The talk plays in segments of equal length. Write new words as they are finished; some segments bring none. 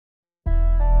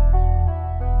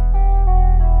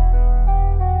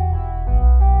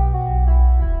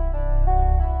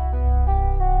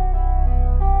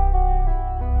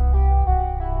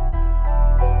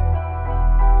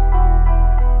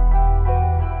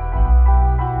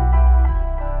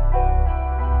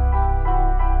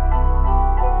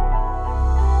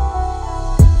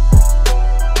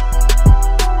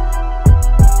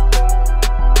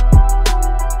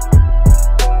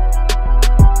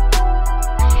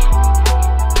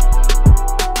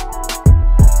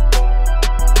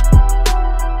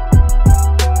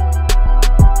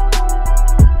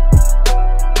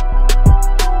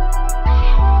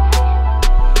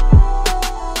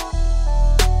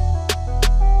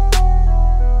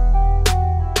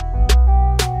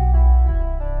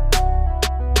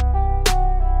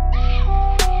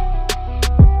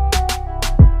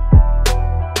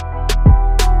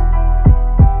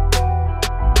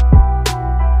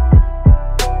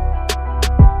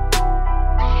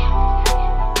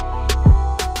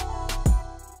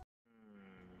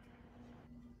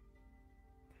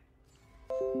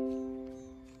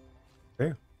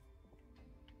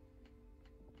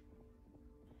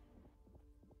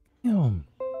Damn.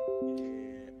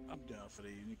 Yeah, I'm done for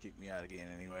these. You kick me out again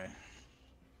anyway.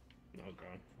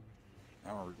 Okay. I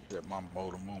don't reset my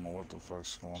modem. I don't know what the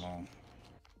fuck's going on.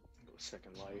 Go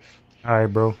second life. All right,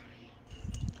 bro.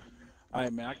 All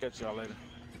right, man. I'll catch y'all later.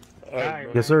 All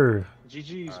Yes, right, sir. man.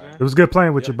 All GG's, right. It man. was good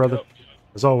playing with Yep, you, yep, brother.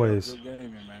 As yep. always. Good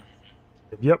gaming, man.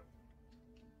 Yep.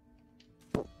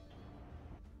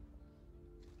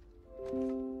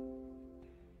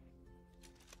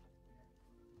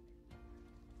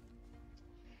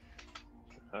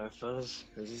 All right, fellas.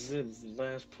 This is it. This is the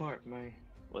last part, man.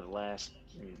 Well, the last,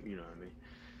 you know what I mean.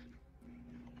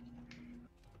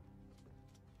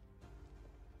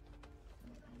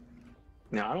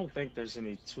 Now, I don't think there's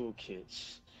any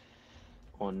toolkits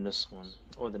on this one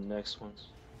or the next one.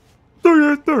 Sir,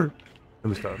 yes, sir. Let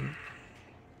me stop.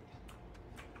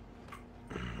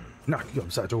 Knock you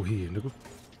upside your head, nigga.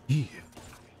 Yeah.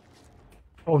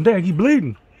 Oh, dang, he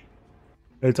bleeding.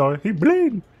 Hey, Tony, he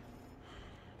bleeding.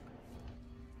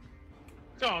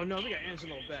 Oh no, we got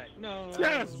Angelo back. No.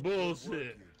 That's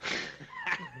bullshit.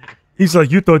 He's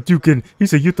like, you thought you can. He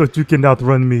said, you thought you can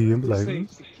outrun me. I'm Just like, say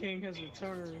the king has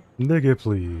returned. nigga,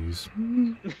 please.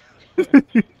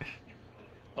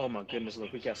 Oh my goodness,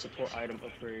 look, we got support item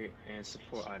upgrade and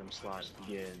support item slot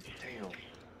again. Damn.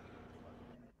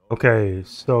 Okay,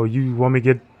 so you want me to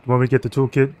get the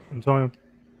toolkit, Antonio?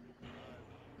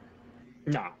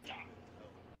 Nah,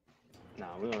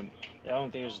 nah, we don't. I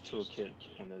don't think there's a toolkit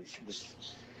on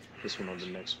this one or the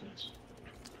next one.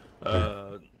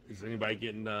 Okay. Is anybody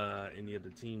getting any of the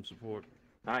team support?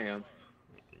 I am.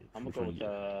 I'm gonna Which go one you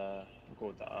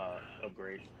with get?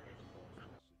 upgrade.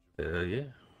 Yeah.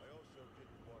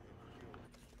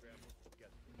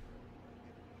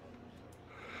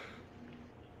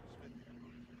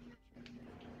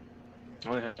 I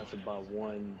only have to buy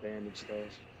one bandage though.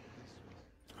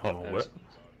 Hold on, That's, what?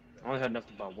 I only have enough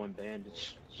to buy one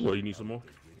bandage. Well, you need some more?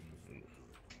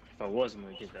 If I was, I'm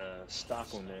gonna get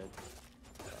stock on that.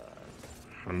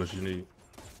 How much you need?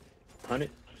 100.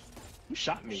 Who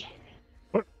shot me?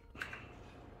 What?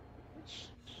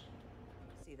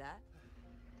 See that?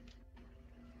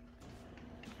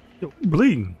 Yo, who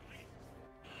bleeding?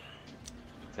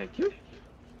 Thank you.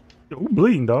 Yo, who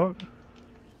bleeding, dog?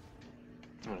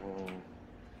 Oh.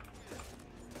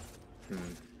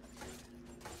 Hmm.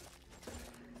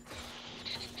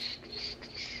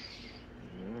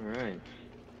 All right.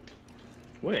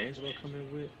 What did Angelo come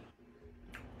in with?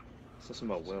 Something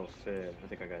about well fed. I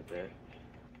think I got that.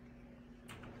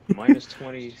 Minus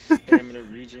 20 stamina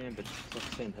regen, but plus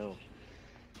 10 health.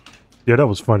 Yeah, that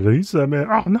was funny. He said, man,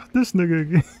 oh, not this nigga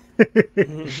again.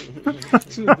 As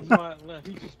soon as the mod left,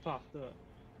 he just popped up.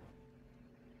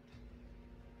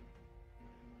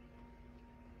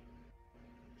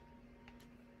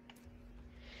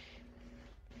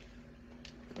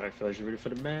 All right, fellas, you ready for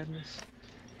the madness?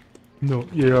 No,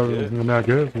 yeah, Yeah. I mean, I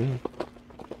guess, yeah.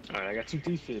 All right, I got two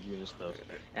defib units though,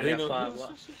 and I Ain't got no five. healing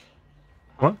station?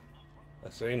 Huh? What? I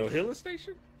say ain't no healing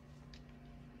station?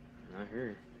 Not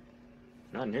here.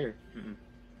 Not in here. Mm-mm.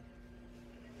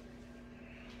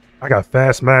 I got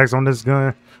fast mags on this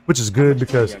gun, which is How good much money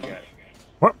because y'all got?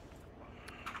 what?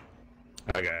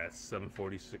 I got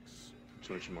 746.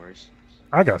 George Morris.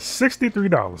 I got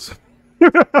 $63.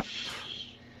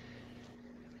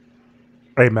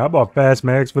 Hey man, I bought fast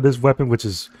mags for this weapon, which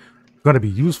is gonna be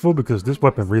useful because this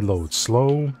weapon reloads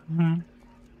slow.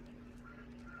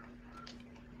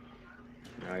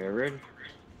 Are you ready?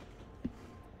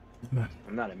 Man,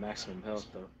 I'm not at maximum health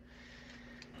though.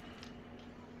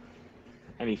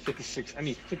 I need 56. I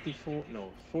need 54.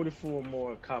 No, 44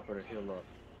 more copper to heal up.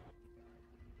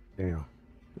 damn.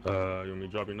 You want me to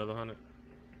drop you another 100?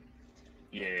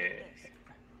 Yeah.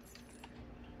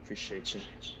 Appreciate you.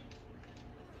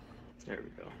 There we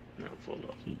go. Now I'm full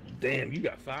up. Damn, you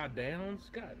got 5 downs?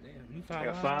 God damn, you 5 I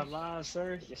got lives? 5 lives,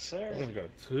 sir. Yes, sir. I only got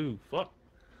 2. Fuck.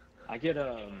 I get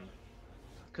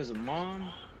cause of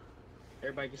mom,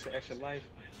 everybody gets an extra life.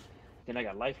 Then I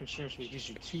got life insurance, which gives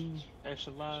you 2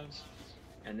 extra lives.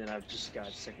 And then I've just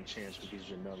got second chance, which gives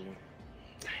you another one.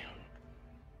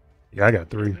 Yeah, I got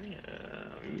 3. Yeah,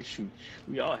 we shoot.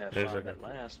 We all have There's 5 like that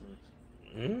last one.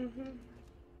 Mm-hmm.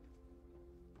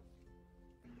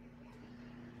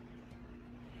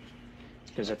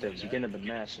 Because at the beginning of the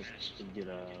match, you get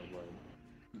what?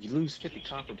 You lose 50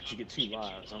 copper, but you get 2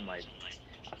 lives. I'm like,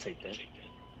 I'll take that.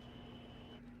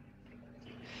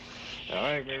 All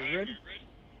right, man, ready?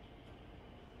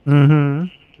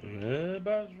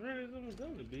 About as ready as I'm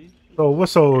going to be. So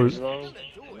what's so Angelo,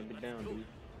 let me down, dude.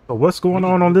 so what's going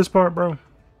on this part, bro?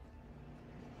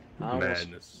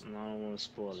 Madness. I don't want to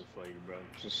spoil it for you, bro.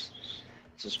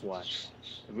 Just watch.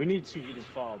 If we need to, we can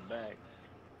fall back.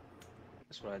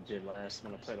 That's what I did last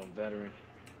when I played on veteran.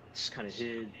 Just kind of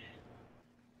hid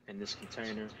in this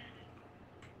container.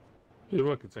 Yeah,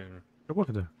 what container? What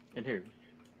is it? In here.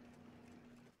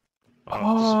 Oh,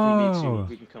 Just if we need to, Oh.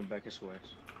 we can come back this way.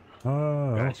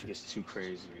 Oh. It gets too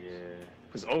crazy, yeah.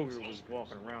 Because Ogre was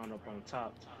walking around up on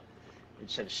top and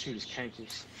tried to shoot his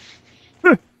cankles.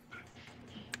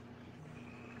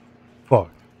 Fuck.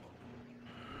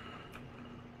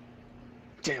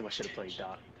 Damn, I should have played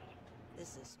Doc.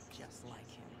 This is just like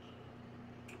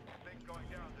him.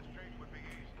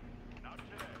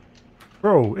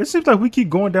 Bro, it seems like we keep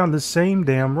going down the same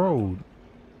damn road.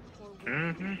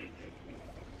 Mm-hmm.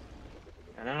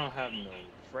 And I don't have no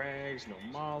frags, no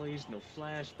mollies, no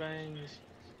flashbangs.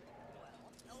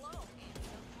 Hello.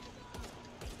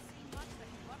 See much that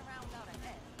can run around without a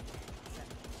head. Except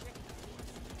chicken.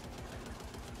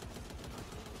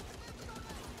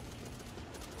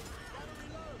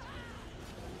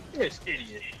 This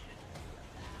idiot.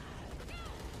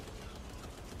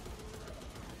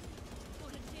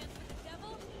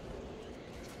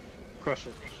 Crush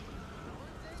it.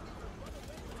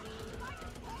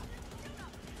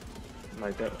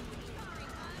 Like that.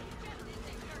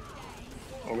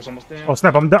 Oh, it's almost down. Oh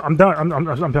snap! I'm done. I'm done.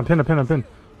 I'm pinned. I'm pinned.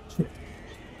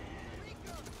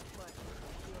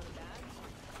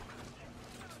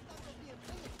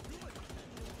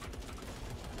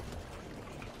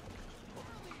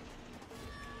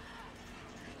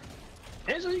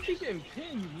 Angela, you keep getting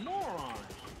pinned, you moron.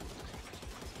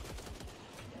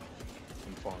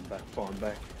 I'm falling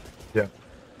back. Yeah.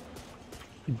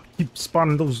 Keep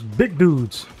spawning those big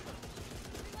dudes.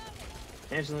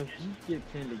 Angela, you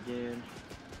get pinned again.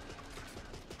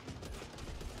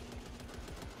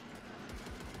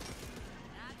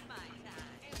 That's my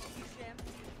time. Shim,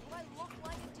 do I look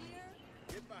like a deer?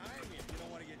 Get behind me if you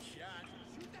don't want to get shot.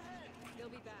 Shoot the head. They'll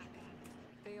be back.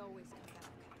 They always come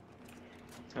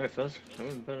back. Alright, fellas. That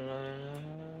was better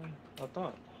than I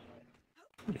thought.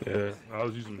 yeah. I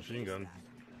was using machine gun.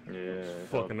 Yeah.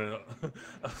 Fucking it up.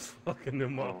 I was fucking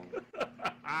them up.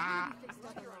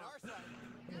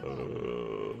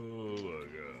 Oh my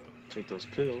god. Take those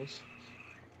pills.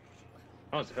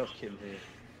 Oh, it's a health kit in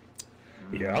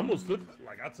here. Yeah, I almost took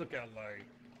like I took out like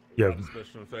Yeah. the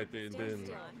special effect and Stand then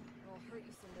still. I'll hurt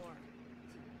you some more.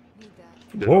 Need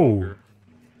that. the Whoa. ogre.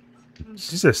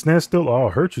 She said, "Stand still, or I'll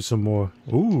hurt you some more."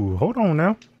 Ooh, hold on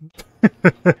now.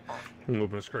 I'm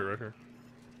open this crate right here.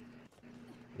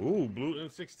 Ooh, blue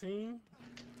M16.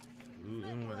 Blue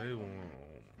M what they want.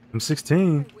 I'm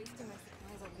 16. Wasting my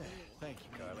supplies on you. Thank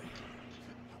you, Carly.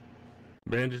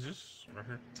 Bandages right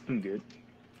here. I'm good.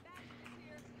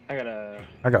 I got a.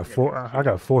 I got four. I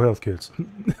got 4 health kits.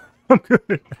 I'm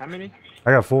good. How many?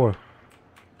 I got 4.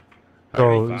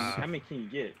 So How many can you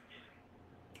get?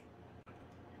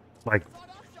 like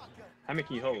How many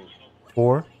can you hold?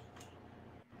 4.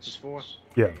 Just 4?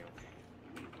 Yeah.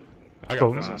 I So-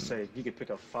 got I was five. gonna say, you could pick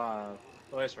up 5.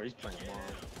 Oh, that's right, he's playing Mom.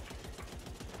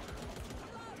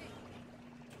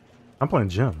 I'm playing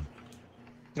Jim.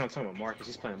 No, I'm talking about Marcus.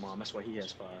 He's playing Mom. That's why he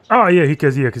has 5. Oh yeah,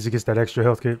 because he gets that extra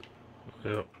health kit.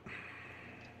 Yep. Alright,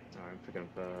 I'm picking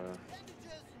up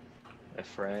a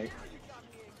frag.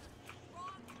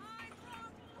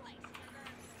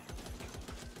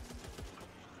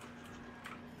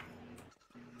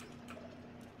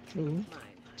 Mine.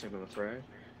 Take up a frag.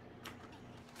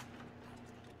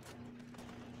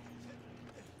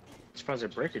 Surprised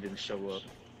that breaker didn't show up.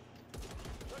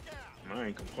 I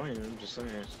ain't complaining. I'm just saying.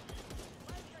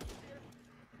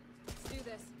 Let's do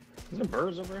this. Is there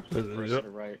birds over there? Birds to Yep. the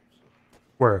right.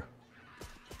 Where?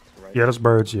 To the right. Yeah, those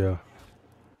birds. Yeah. As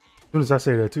soon as I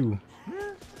say that too.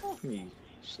 Fuck me,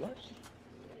 slut.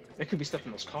 There could be stuff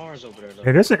in those cars over there, though.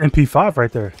 Hey, there's an MP5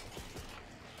 right there.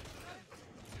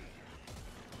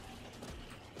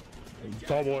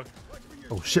 Tall boy.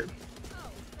 Oh shit. Oh, so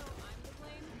I'm to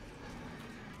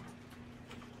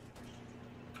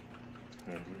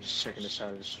blame? I'm just checking this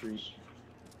side of the street.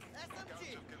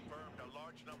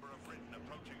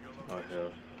 Oh,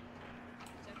 hell.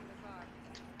 Checking the car.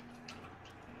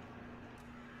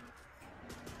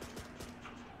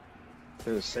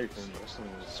 There's a safe room, but I still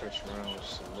want to search around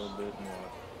just a little bit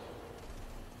more.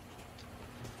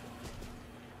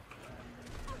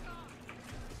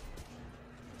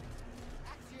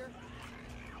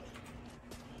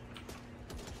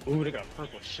 Ooh, they got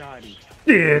purple shoddy.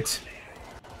 Shit.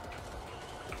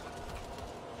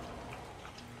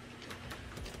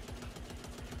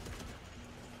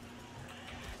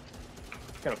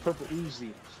 Got a purple Uzi.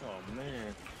 Oh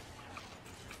man.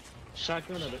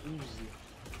 Shotgun or the Uzi?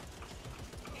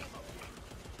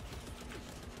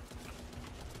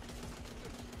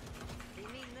 You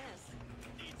mean this?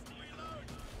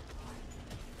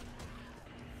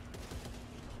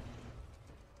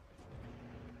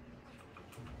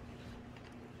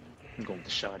 I'm going with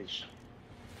the shotty.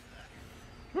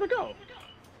 Where'd it go?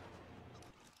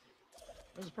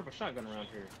 There's a purple shotgun around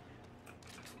here.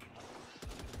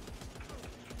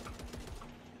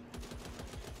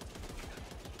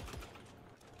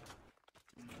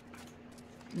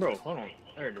 Bro, hold on.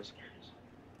 There it is.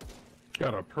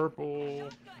 Got a purple.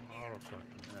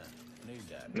 Need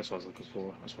that. That's what I was looking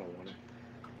for. That's what I wanted.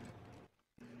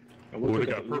 I Oh, would they pick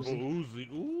got up purple Uzi.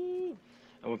 Uzi. Ooh.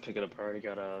 I would pick it up. I already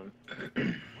got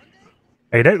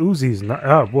Hey, that Uzi's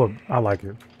not. Well, I like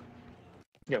it.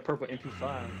 yeah, purple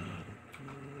MP5.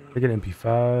 They get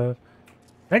MP5.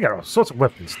 They got all sorts of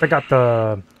weapons. They got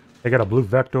the. They got a blue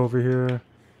Vector over here.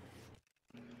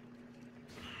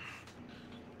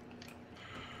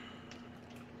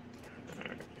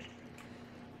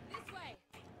 This way.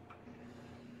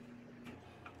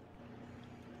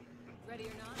 Ready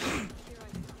or not? Here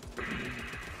I come.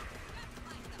 Just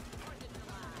like the 4th of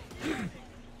July.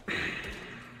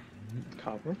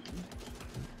 Copper.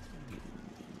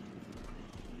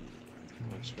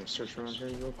 I'm just gonna search around here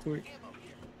real quick.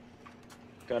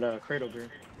 Got a crate over here.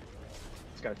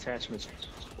 It's got attachments.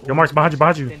 Yo, Mark's behind you,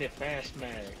 behind you. Extended fast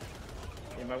mag.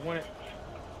 You might want it.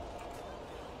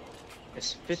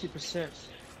 It's 50%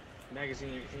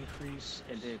 magazine increase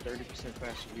and then 30%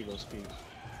 faster reload speed.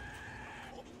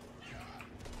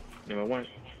 You might want it.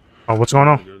 Oh, what's going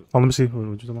on? Oh, let me see. What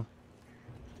you talking about?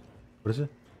 What is it?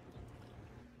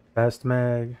 Fast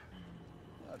mag.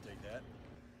 I'll take that.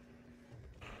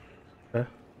 Okay.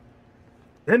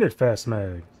 Ended fast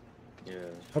mag. Yeah.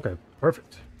 Okay,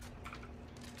 perfect.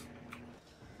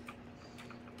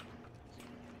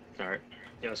 All right.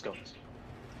 Yeah, let's go.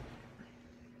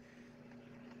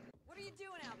 What are you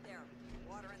doing out there?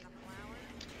 Watering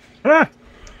the flowers? Ah!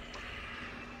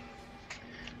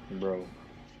 Bro.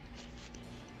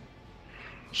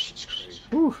 Shit's crazy.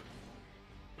 Whew.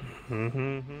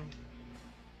 Mm-hmm.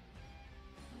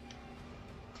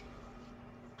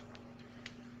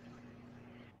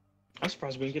 I'm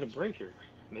surprised we didn't get a breaker.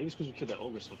 Maybe it's because we killed that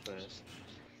ogre so fast.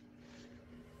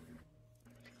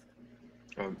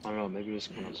 Or, I don't know, maybe it's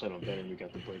when I played on better we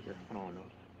got the breaker. I don't know.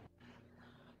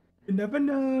 You never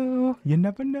know. You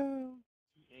never know.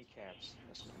 And caps.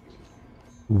 That's not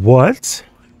What?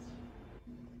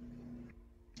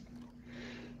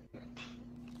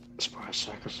 Surprise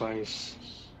sacrifice.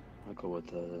 I'll go with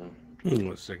the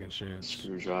One second chance.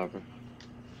 screwdriver.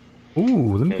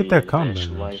 Ooh, let me get that Extra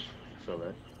comment. life. Feel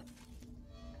that.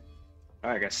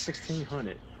 Alright, I got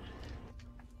 1600.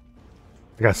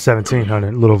 I got 1700,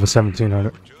 a little over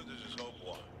 1700. This is Hope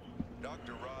One.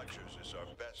 Dr. Rogers is our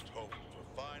best hope for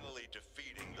finally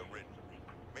defeating the Riddler.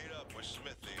 Meet up with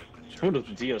Smithy at the I wonder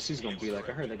what the DLC's gonna be like.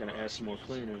 I heard they're gonna add some more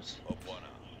cleaners. Hope One out.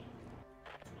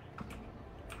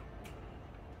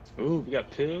 Ooh, we got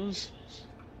pills.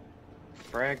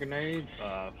 Frag grenade.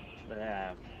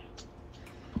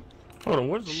 Hold on,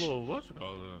 where's the little what's it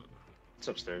called? It's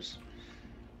upstairs.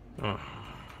 Oh,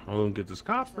 I'm gonna get this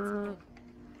copper.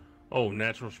 Oh,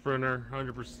 natural sprinter,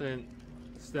 100%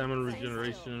 stamina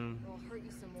regeneration, It'll hurt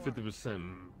you some more.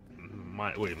 50%.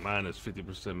 Minus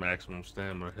 50% maximum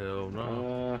stamina. Hell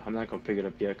no. I'm not gonna pick it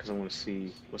up yet because I want to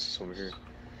see what's this over here.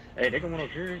 Hey, they got one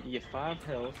over here. You get 5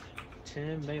 health,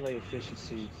 10 melee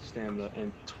efficiency, stamina,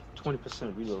 and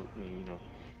 20% reload. I mean, you know,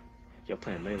 y'all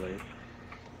playing melee.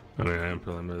 I mean, I am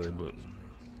playing melee, but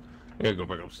I gotta go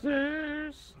back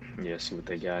upstairs. Yeah, see what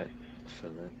they got.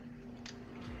 Feel that.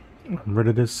 I'm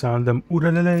ready to sound them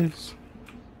uraleles.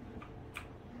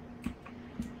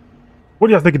 What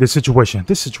do y'all think of this situation?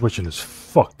 This situation is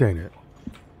fucked, ain't it?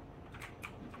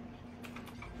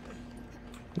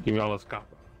 Give me all this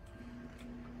copper.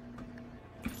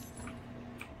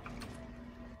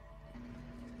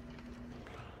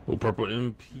 Oh, purple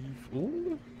MP.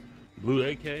 Ooh. Blue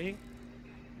AK.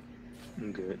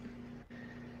 I'm good.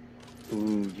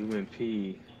 Ooh, UMP.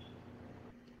 Only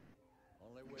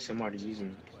way Somebody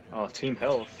using. Oh, team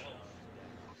health.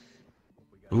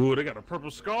 Ooh, they got a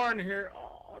purple scar in here.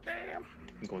 Oh, damn.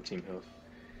 I'm going team health.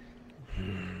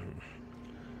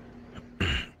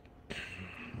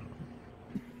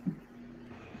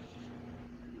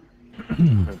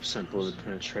 100% bullet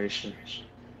penetration.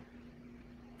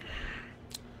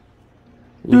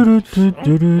 Do, do, do, I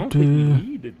don't think do. you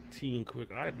need the team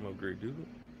quick item upgrade, dude.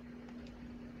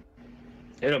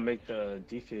 It'll make the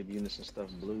defib units and stuff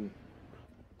blue.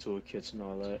 Toolkits and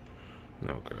all that.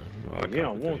 Okay. Well, I If you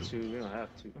don't copy want too. to, you don't have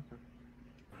to.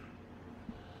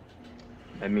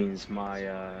 That means my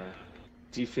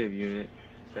defib unit,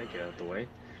 if that get out the way.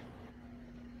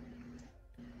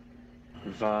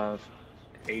 Revive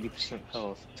 80%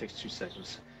 health, takes 2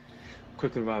 seconds.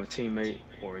 Quickly revive a teammate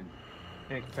or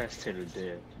incapacitate or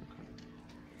dead.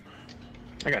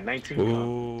 I got 19 copper.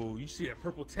 Ooh, you see that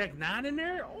purple Tech 9 in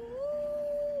there?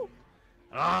 Ooh.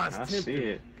 Ah, it's I tempting. see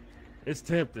it. It's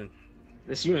tempting.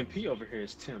 This UMP over here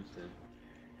is tempting.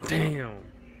 Damn.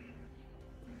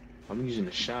 I'm using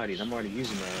the shotty. I'm already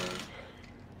using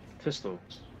a pistol,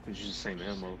 which is the same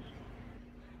ammo.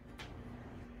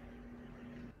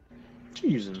 What you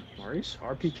using, Maurice?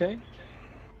 RPK?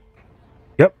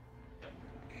 Yep.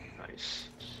 Nice.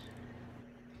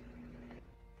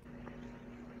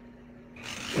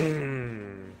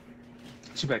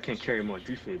 Too bad I can't carry more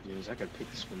defib units. I gotta pick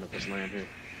this one up that's land here.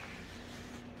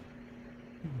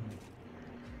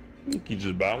 You can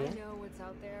just buy I one. know what's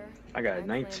out there. I got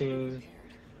plan to 19. be prepared.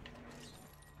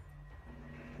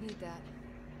 Need that.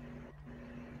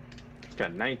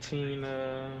 Got 19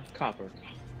 copper.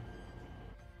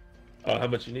 Oh, how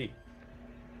much you need?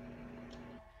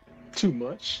 Too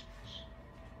much.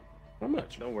 How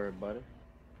much? Don't worry about it.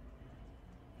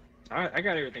 I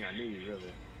got everything I need,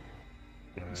 really.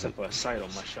 Except for a sight on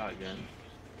my shotgun.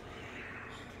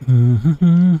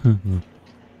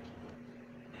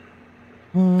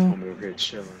 I'm over here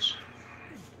chilling.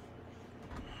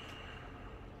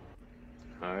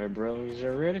 Alright, bro, is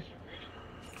that ready?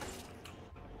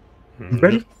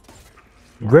 Ready?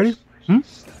 Ready? Hmm?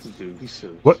 Dude, he's so.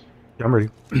 What? Yeah, I'm ready.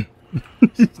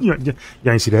 Yeah,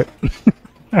 ain't see that.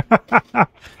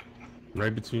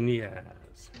 Right between the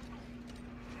eyes.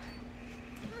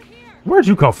 We're here. Where'd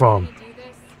you come from, Wanna do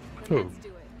this? Then Who? let's do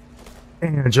it.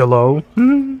 Angelo?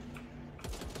 Hmm?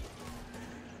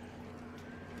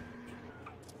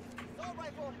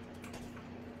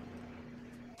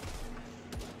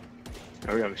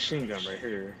 Oh, we got a machine gun right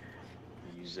here.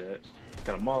 Use that.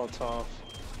 Got a Molotov. That's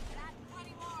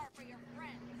plenty more for your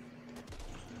friends.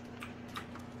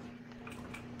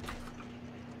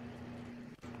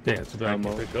 Damn, too bad I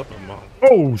Ammo. can pick up a mom.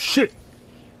 Oh shit!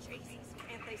 Jesus,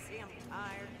 can't they see I'm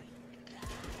tired?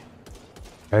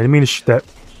 I didn't mean to shoot that.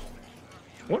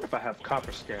 I wonder if I have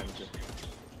copper scavenger.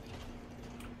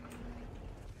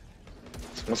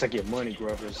 Once I get money,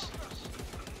 grubbers.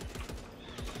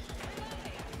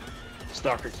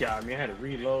 Stalker got me. I had to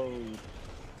reload.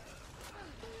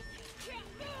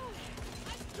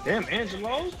 Damn,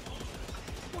 Angelo.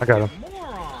 I got him.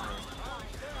 Moron.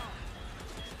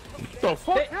 The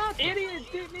fuck? That idiot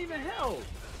didn't even help.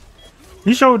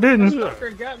 He sure didn't.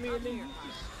 Stalker got me in there.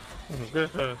 Good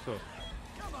stuff.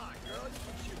 Come on, girl. You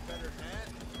can shoot better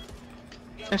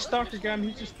than that. That stalker got me.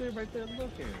 He just stood right there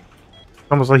looking.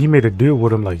 Almost like he made a deal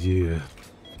with him. Like, yeah,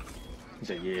 He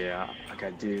said, "Yeah, I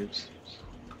got dibs."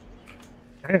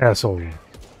 asshole. You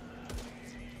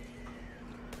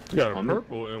got a I'm-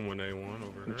 purple M1A1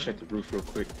 over Let me there. check the roof real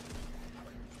quick,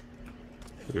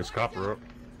 There's copper up.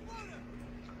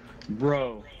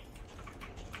 bro.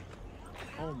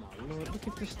 Oh my lord! Look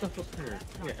at this stuff up here.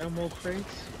 Yeah, ammo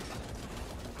crates.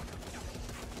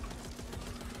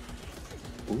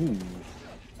 Ooh.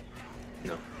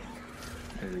 No.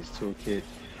 And this toolkit,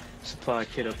 supply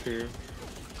kit up here.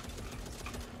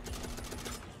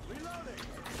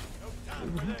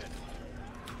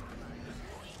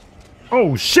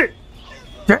 Oh shit!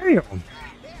 Damn!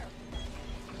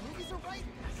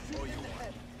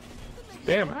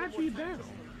 Damn, how'd you down?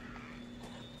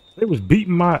 They was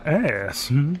beating my ass.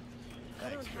 Hmm? I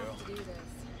don't have to do this.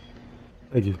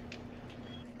 Thank you.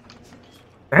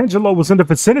 Angelo was in the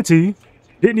vicinity.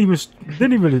 Didn't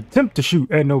even attempt to shoot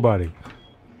at nobody.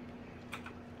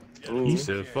 Ooh. He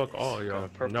said, fuck all y'all.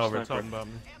 Purple No, we're sniper. talking about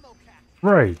me.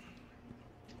 Right.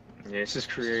 Yeah, it's just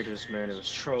creators, man. It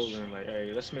was trolling. Like,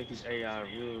 hey, let's make these AI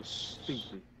real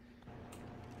stupid.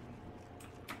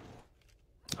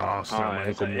 Oh, snap, my Alright,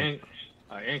 ankle so moved.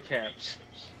 end caps.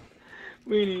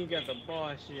 We ain't even got the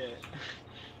boss yet.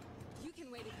 You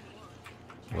can wait if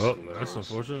you want. Well, that's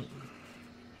unfortunate.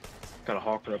 Got a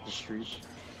hawker up the street.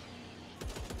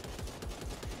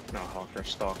 Not a hawker,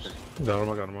 stalker. Got him,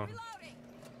 I got him. Reloading.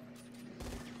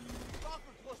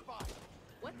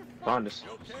 What the fuck? Find us.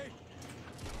 Okay.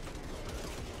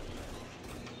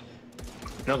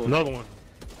 Another one. Another one.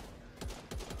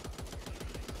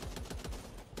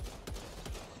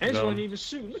 Angelo No. didn't even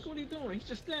shoot. Look what he's doing. He's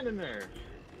just standing there.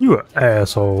 You an Hold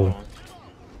asshole. on.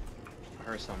 I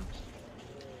heard something.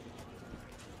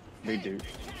 Big dude.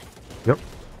 Yep.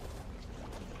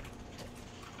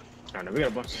 I know we got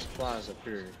a bunch of supplies up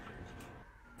here.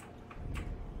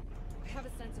 I have a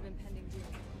sense of impending doom.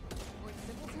 Or in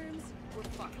simple terms, we're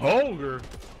fucked. Holger.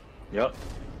 Yup.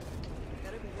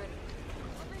 Better be ready.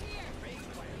 Over here.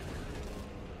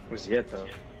 Where's he at though?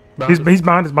 He's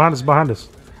behind us. Behind us. Behind us.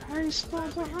 He's still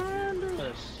behind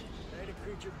us. Ain't a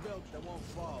creature built that won't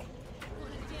fall.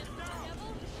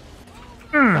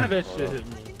 Why that shit hit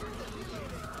me?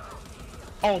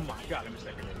 Oh my god, I missed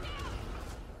that grenade.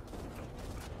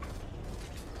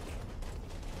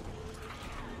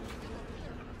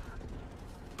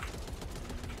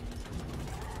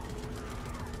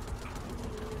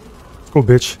 Let's go,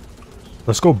 bitch.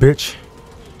 Let's go, bitch.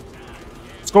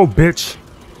 Let's go, bitch.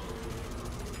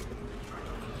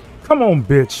 Come on,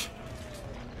 bitch.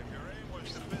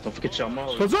 Don't forget y'all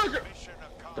mollies. Berserker!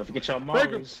 Don't forget y'all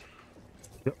mollies.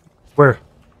 Where?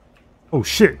 Oh,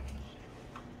 shit.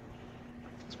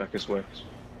 It's back this way.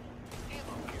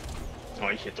 Oh,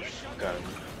 you hit the fuck out of me.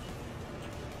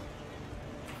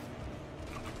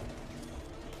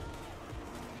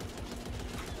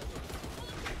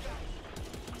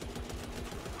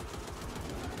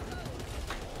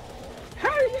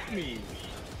 How did you hit me?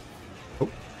 Oh.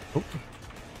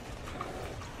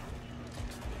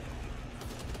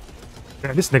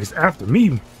 Man, this nigga's after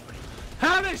me.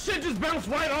 How that shit just bounced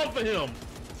right off of him?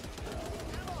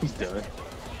 He's done.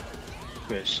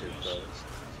 Good shit, bro.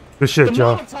 Good shit, The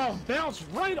y'all. Molotov bounced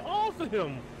right off of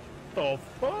him. The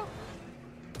fuck?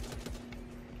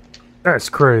 That's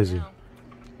crazy.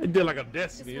 It did like a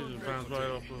Destiny. It just bounced right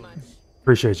off of him.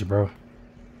 Appreciate you, bro.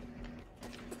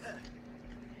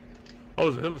 Oh,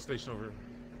 there's a healing station over here.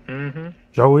 Mm-hmm.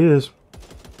 Joe is.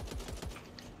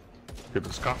 Get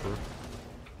this copper.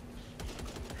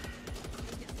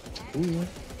 Ooh.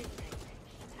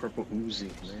 Purple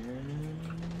Uzi, man.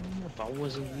 If I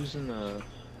wasn't using a...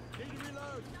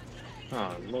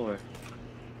 Oh, Lord.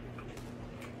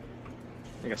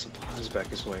 I got supplies back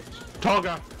this way. Tall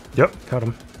guy. Yep, got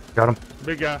him. Got him.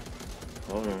 Big guy.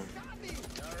 Hold on.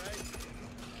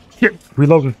 Shit,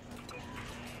 reloading.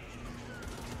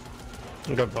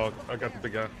 I got the dog. I got the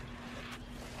big guy.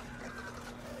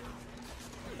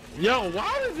 Yo,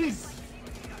 why does these...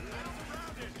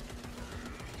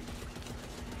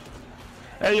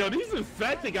 Hey, yo, these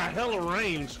infected got hella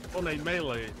range on their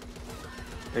melee.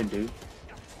 They do.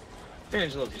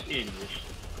 Angela's an idiot.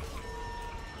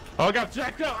 Oh, I got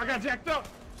jacked up. I got jacked up.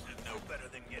 No better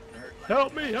than getting hurt.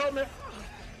 Help me, help me.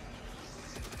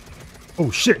 Oh,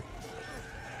 shit.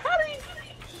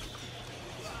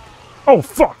 Oh,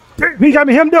 fuck. He got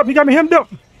me hemmed up. He got me hemmed up.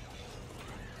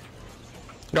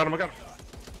 Got him, I got him.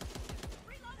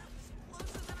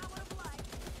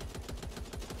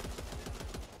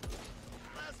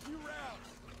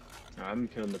 I'm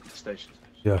killing the station.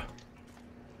 Yeah.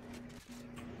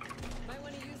 Might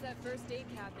want to use that first aid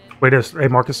cabinet. Wait, this. Hey,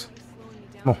 Marcus. Slowing you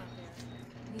down Come on. out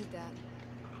there. Need that.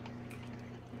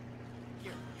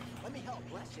 Here, let me help.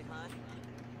 Bless you, hon.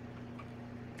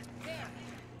 There.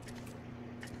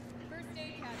 First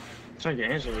aid cabinet. Trying to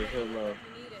get Angela to heal You need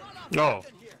it. Oh.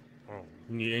 Oh,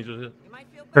 you need angel hit? You might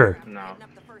feel Here. better No. setting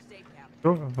up the first aid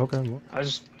cabinet. Oh, okay. Well, I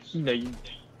just, you know, you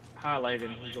highlighted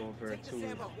and you go over it Take too. the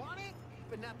sample, want it?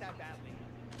 But not that badly.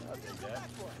 I'll come back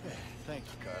for it. Thank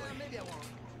you, Carly. Maybe I won't.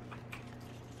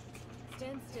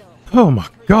 Stand still. oh, my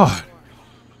God.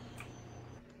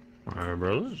 Alright,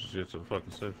 bro, let's just get to the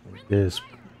fucking safe room. Yes.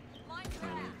 Line track.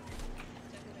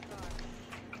 Step in the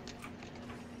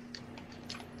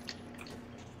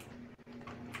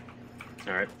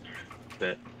car. Alright.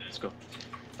 Bet. Let's go.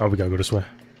 Oh, we gotta go this way.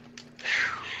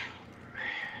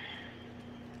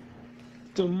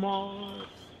 Tomorrow.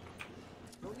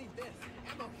 Don't need this.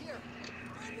 Ammo here.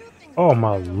 Brand new thing. Oh,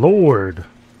 my Lord.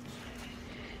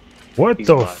 What These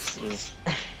the boxes.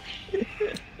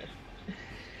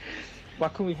 Why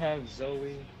couldn't we have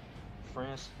Zoe,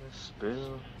 Francis,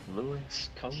 Bill, Lewis,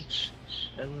 Coach,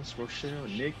 Ellis, Rochelle,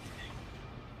 Nick?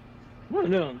 One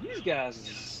of them. These guys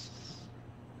is...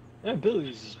 Their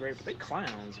abilities is great, but they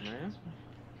clowns, man.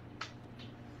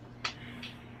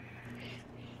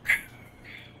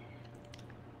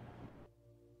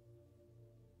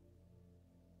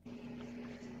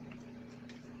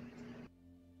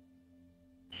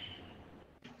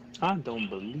 I don't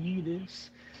believe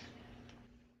this.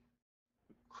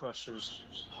 Crushers,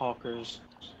 hawkers,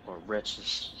 or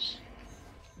wretches.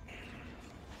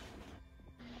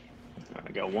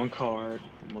 I got one card.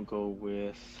 I'm gonna go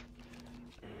with.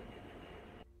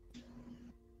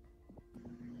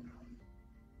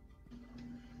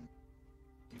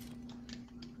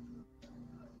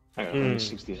 I got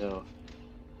 160 health.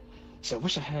 So I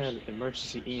wish I had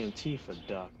emergency EMT for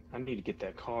Doc. I need to get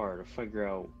that card to figure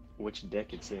out which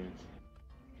deck it's in.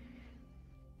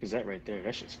 Cause that right there,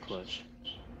 that shit's clutch.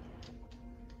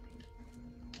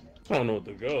 I don't know what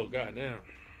to go, goddamn.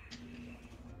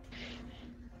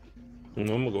 I'm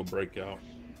gonna go break out.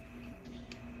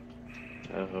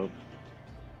 I hope.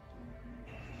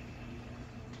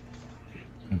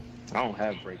 I don't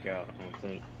have breakout, I don't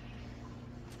think.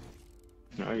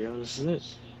 Oh yeah, this is it.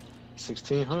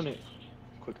 1600.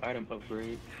 Quick item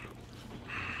upgrade.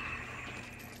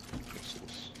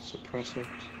 Suppressor.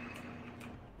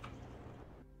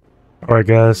 All right,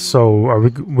 guys. So are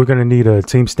we're gonna need a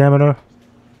team stamina?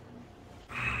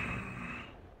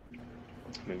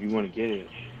 If you want to get it,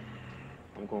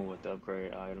 I'm going with the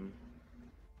upgrade item.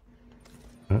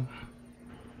 Huh?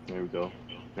 There we go.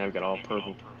 Now we got all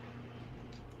purple.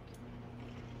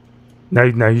 Now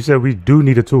you said we do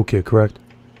need a toolkit, correct?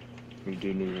 We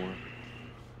do need one.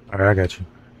 All right, I got you.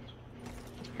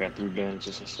 I got 3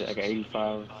 bandages. I got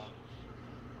 85.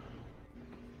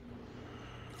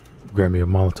 Grab me a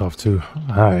Molotov too.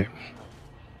 All right.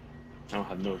 I don't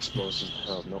have no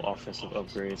explosives, no offensive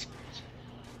upgrades.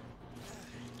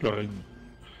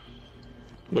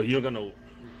 But you're gonna.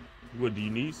 What do you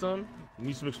need? Some? You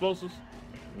need some explosives?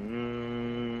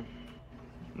 I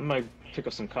might pick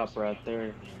up some copper out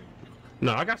there.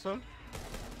 No, I got some.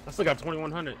 I still got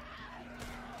 2,100.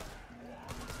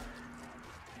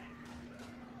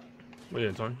 What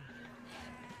you Tony?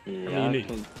 Yeah, How many you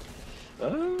can. need?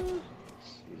 Let's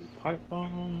see, pipe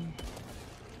bomb.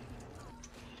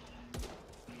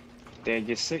 Did I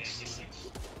get 6?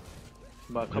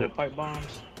 About a couple Yep. pipe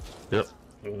bombs. Yep.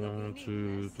 1,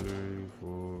 2, 3,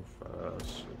 4, 5,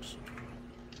 6.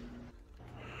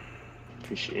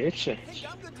 Appreciate you. Hey,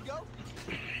 I'm good to go.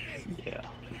 Yeah,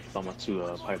 found my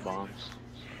 2 pipe bombs.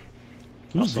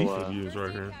 Who's Also, defense use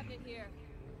right here? Cabinet here.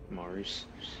 Maurice.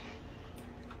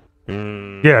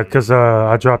 Yeah, cause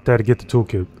I dropped that to get the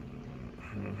toolkit.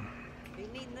 We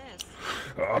need this.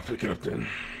 I'll pick it up then.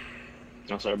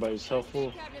 Also, everybody's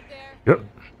helpful. Cabinet there. Yep.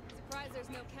 Surprised there's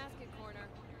no casket corner.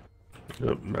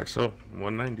 Yep, max up.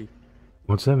 190.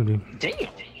 170. Damn!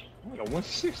 I got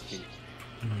 160.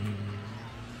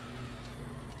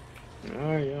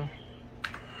 Oh, yeah.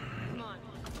 Come on.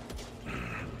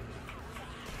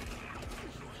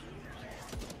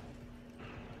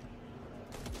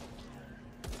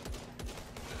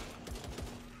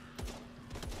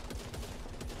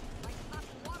 Like pop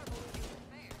water balloons in the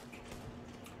fair.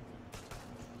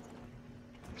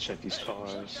 Check these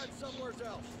cars. Shotgun somewhere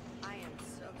else. I am so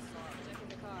sorry. Checking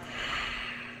the car.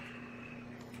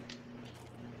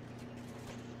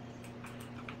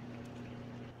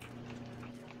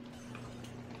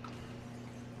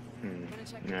 Gonna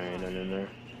check the Alright, car. no.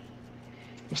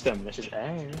 What's that? That's just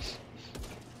ass.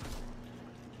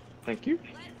 Thank you.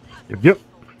 Yep.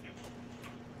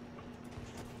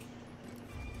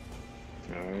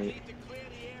 Alright. Need to clear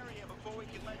the area before we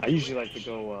can let I usually like to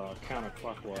go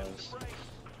counterclockwise.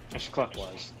 Actually,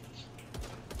 clockwise.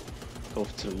 Go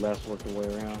to the left, work the way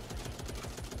around.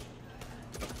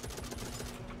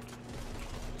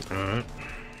 Alright.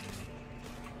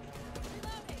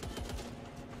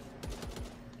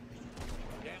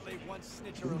 Can't leave one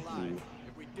snitcher alive.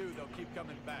 If we do, they'll keep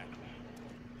coming back.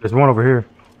 There's one over here.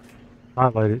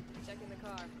 Highlighted. Checking the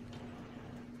car.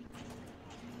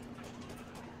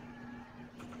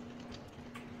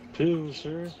 Pills,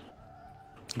 sir.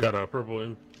 Got a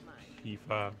purple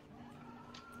MP5.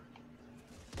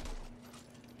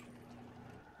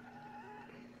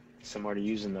 Somebody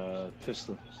using a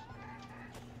pistol.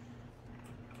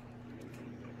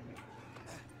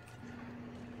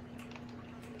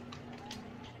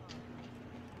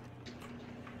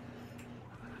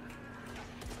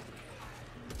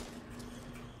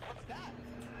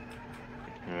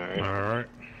 Alright, Alright.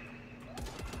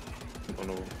 I'm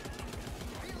gonna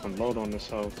unload on this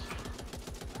house.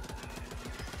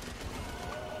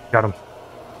 Got him.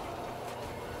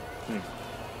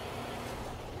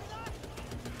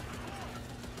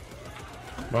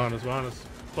 Behind us.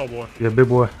 Oh boy. Yeah, big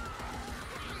boy.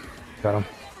 Got him.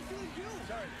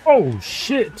 Oh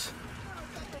shit!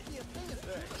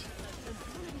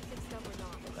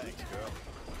 Thanks, girl.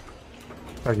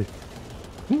 Thank you.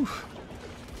 Oof.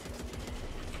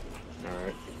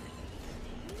 Alright.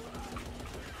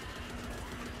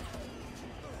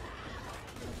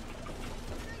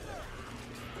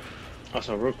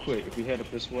 Also, real quick, if we head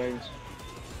up this way,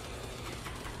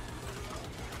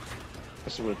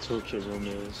 that's where the toolkit room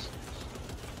is.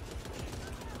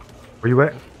 Where you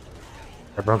at?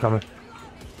 Hey, bro, I'm coming.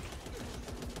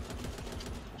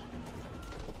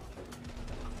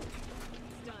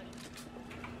 Done.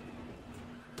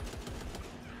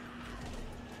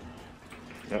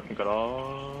 Yep, we got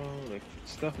all the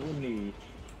stuff we need.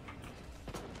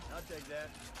 I'll take that.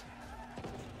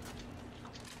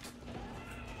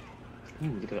 Ooh,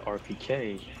 look at the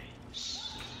RPK.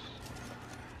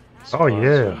 Oh,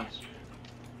 yeah.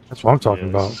 That's what I'm talking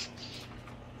about.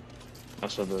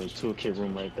 Also, the toolkit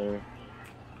room right there.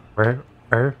 Right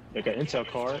here. They got intel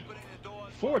card.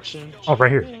 Fortune. Oh, right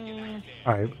here. Yeah.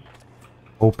 All right.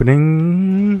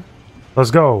 Opening. Let's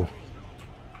go.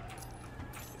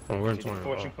 Oh, we're in Take the 20.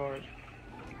 fortune card.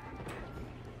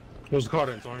 What's the card,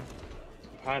 Antoine?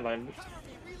 Highlighted it.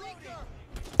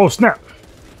 Oh snap!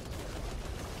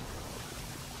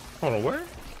 Hold on, where?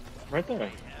 Right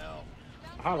there.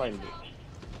 I highlighted it.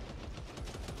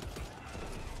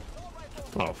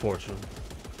 Oh, fortune.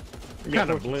 You got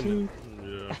Kind of 42?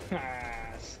 blended.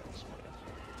 Yeah.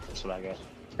 That's what I got.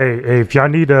 Hey, if y'all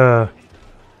need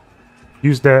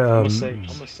use that I'm gonna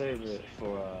save it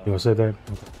for you gonna say that?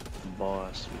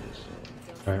 boss.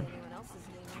 All right.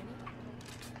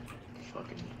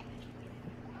 Fucking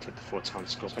take the 4-time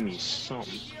scope. I need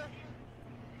something.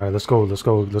 All right, let's go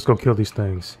kill these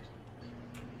things.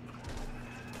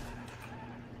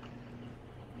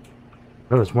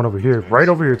 Oh, there's one over here, right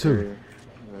over here too.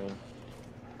 Yeah.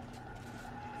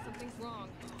 Something's wrong.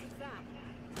 What's that?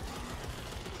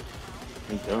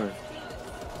 I'm done.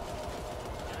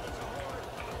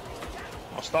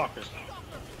 Oh, stalkers.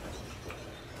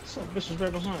 Some bitch is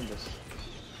right behind us.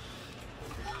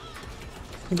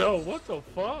 No, what the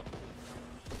fuck?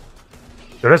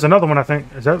 There's another one, I think.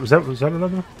 Is that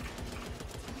another one?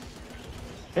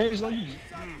 Hey, it's like you. Jim,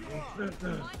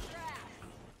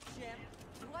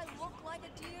 do I look like a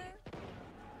deer?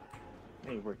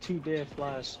 Hey, we're 2 dead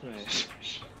flies smashed.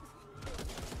 You're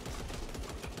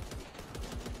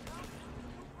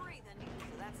breathing, so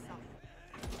that's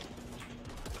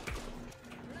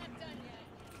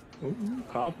something. Ooh,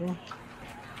 copper.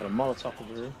 Got a Molotov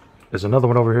over here. There's another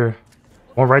one over here.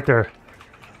 One right there.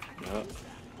 Yup. Hold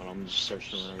on, I'm just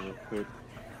searching around real quick.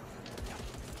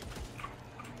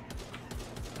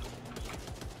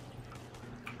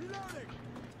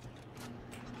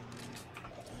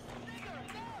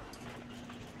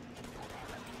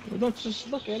 Well, don't just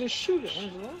look at it, shoot it,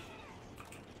 Angelo.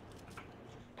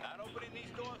 Not opening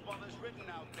these doors while there's written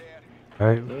out there. All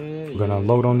right, we're gonna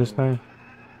unload on this thing.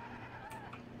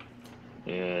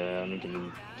 Yeah, I'm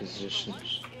in position. It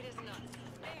is nuts.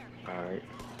 There. Alright.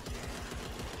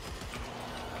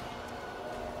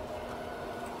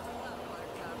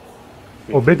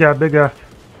 Oh, big guy, big guy.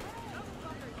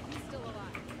 He's still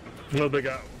alive. No, big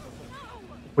guy.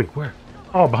 Wait, where?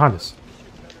 Oh, behind us.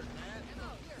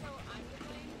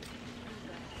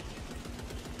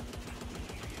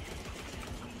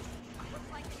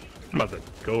 I'm about to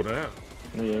go down.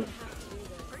 Yeah.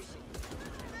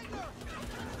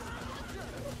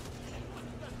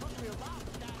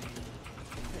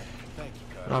 Thank you,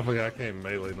 Kyle. I forgot I can't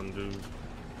melee them dudes.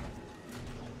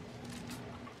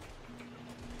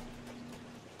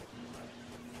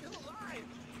 Still alive!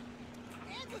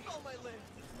 And with all my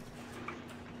limbs!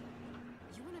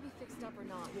 You want to be fixed up or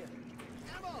not?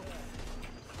 Ammo!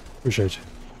 Appreciate you.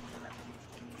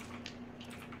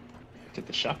 Take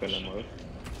the shotgun in mode.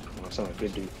 Oh, sound like a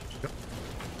good dude.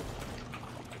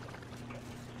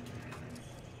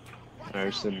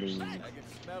 Alright, so I can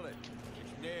smell it.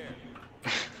 It's near.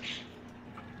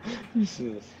 you see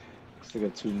this? Still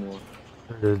got 2 more.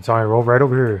 The giant roll right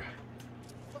over here.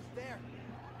 Look there.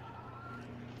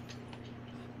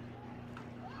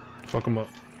 Fuck them up.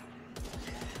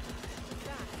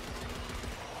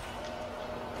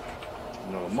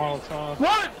 No Molotov.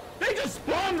 What? They just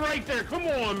spawned right there. Come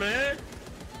on, man.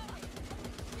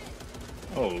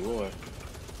 Oh lord.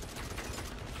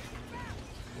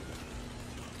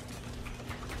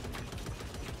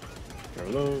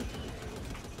 Hello.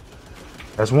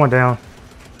 That's one down.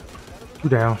 2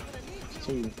 down.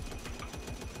 2.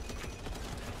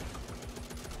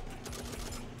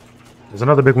 There's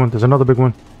another big one. There's another big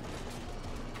one.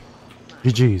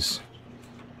 GG's.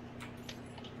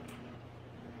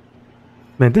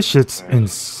 Man, this shit's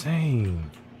insane.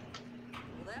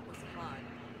 Well, that was fun.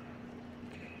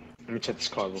 Let me check this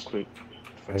card real quick.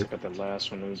 If I took out the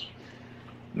last one, we'll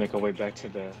make our way back to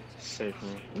the safe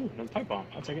room. Ooh, no pipe bomb.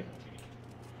 I'll take it.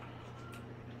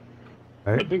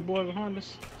 All The right. big boy behind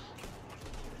us.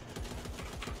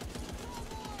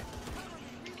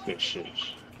 Good shit.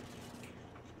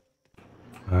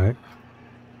 All right.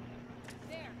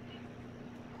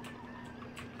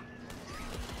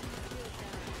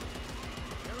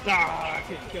 Ah, I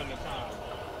couldn't kill him in time.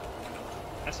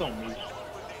 That's on me.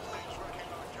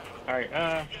 Alright,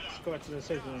 let's go back to the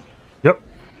safe room. Yep.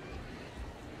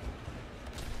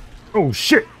 Oh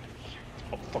shit.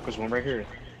 Oh, fuck, there's one right here.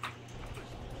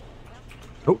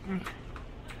 Nope.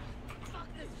 Fuck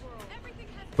this world. Everything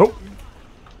has Nope.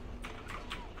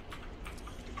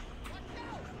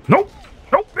 Nope.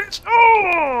 Nope, bitch.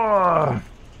 Oh.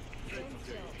 stand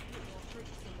still.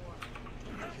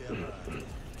 We'll hurt you some more.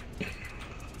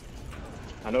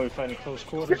 I know we're fighting close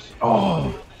quarters.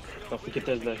 Oh. Don't forget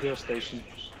there's the heal station.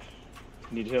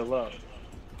 You need to heal up.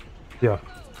 Yeah. You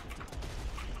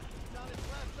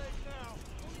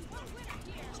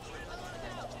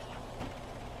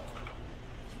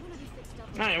want to be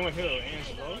I ain't want to hear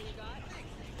answer, bro.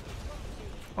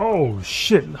 Oh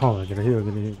shit! Hold on, get a heal,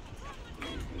 get a heal.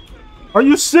 Are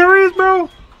you serious, bro?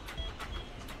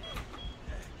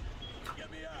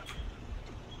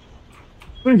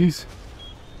 Please.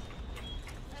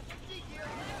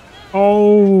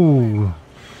 Oh.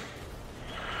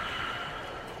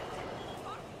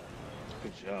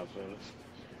 Good job, fellas.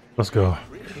 Let's go.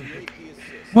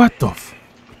 What the f?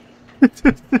 But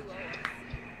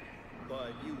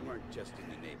you weren't just in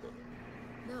the neighborhood.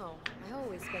 No, I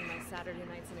always spend my Saturday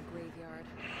nights in a graveyard.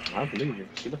 I believe it.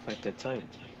 She look like that type.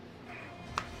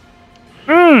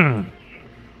 Mm.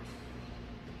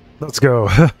 Let's go.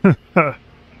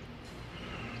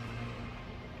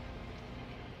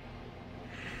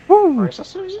 Woo. Alright, so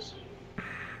serious?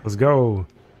 Let's go.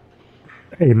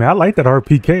 Hey man, I like that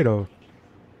RPK though.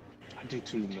 I do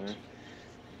too, man.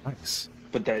 Nice.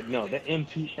 But that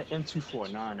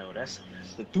M249 though, that's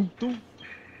the doop doop.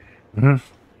 Mm-hmm.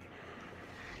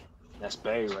 That's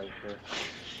Bay right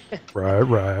there. Right,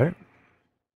 right.